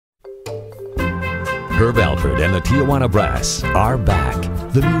Herb Alpert and the Tijuana Brass are back.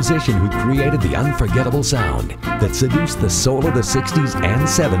 The musician who created the unforgettable sound that seduced the soul of the 60s and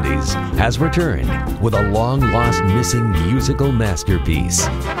 70s has returned with a long-lost missing musical masterpiece.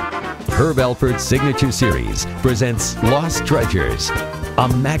 Herb Alpert's signature series presents Lost Treasures, a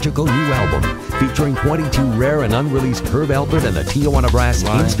magical new album featuring 22 rare and unreleased Herb Alpert and the Tijuana Brass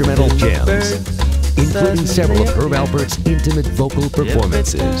instrumental gems, including several of Herb Alpert's intimate vocal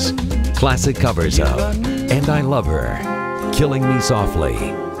performances, classic covers of And I Love Her, Killing Me Softly,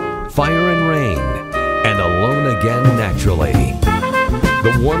 Fire and Rain, and Alone Again Naturally.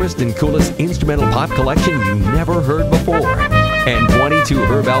 The warmest and coolest instrumental pop collection you never heard before, and 22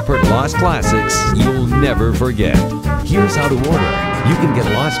 Herb Alpert Lost Classics you'll never forget. Here's how to order. You can get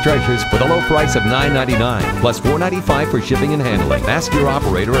Lost Treasures for the low price of $9.99 plus $4.95 for shipping and handling. Ask your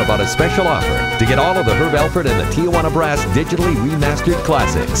operator about a special offer to get all of the Herb Alpert and the Tijuana Brass digitally remastered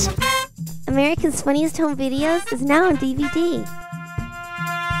classics. America's Funniest Home Videos is now on DVD.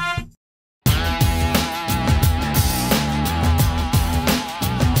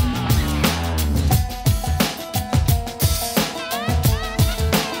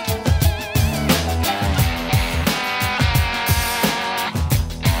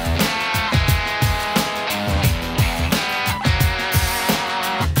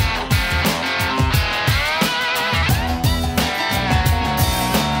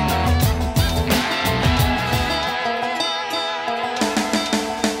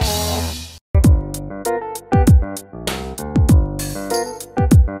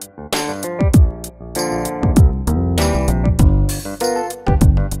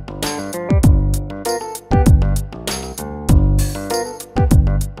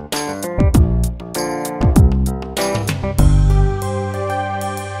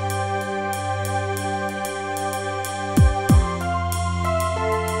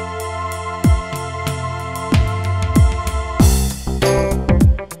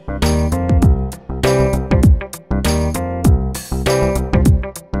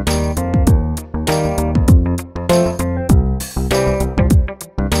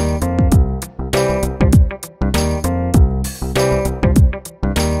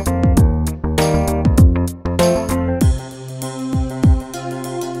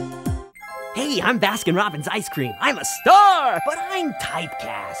 Hey, I'm Baskin-Robbins ice cream. I'm a star, but I'm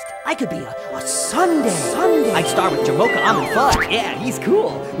typecast. I could be a sundae. I'd star with Jamocha Almond Fudge. Yeah, he's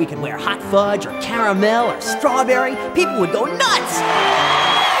cool. We could wear hot fudge or caramel or strawberry. People would go nuts.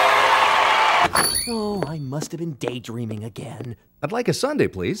 Oh, I must have been daydreaming again. I'd like a sundae,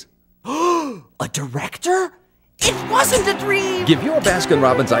 please. A director? It wasn't a dream! Give your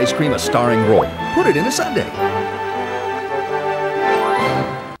Baskin-Robbins ice cream a starring role. Put it in a sundae.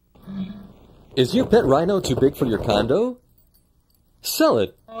 Is your pet rhino too big for your condo? Sell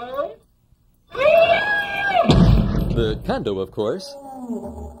it. The condo, of course.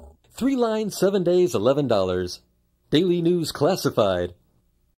 3 lines, 7 days, $11. Daily News Classified.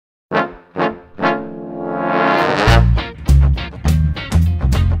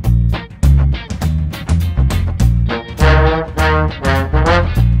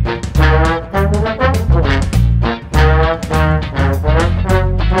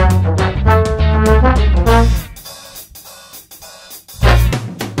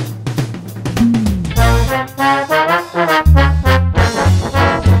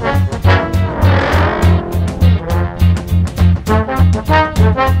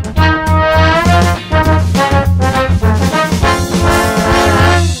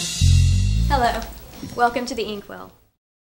 Hello. Welcome to the Inkwell.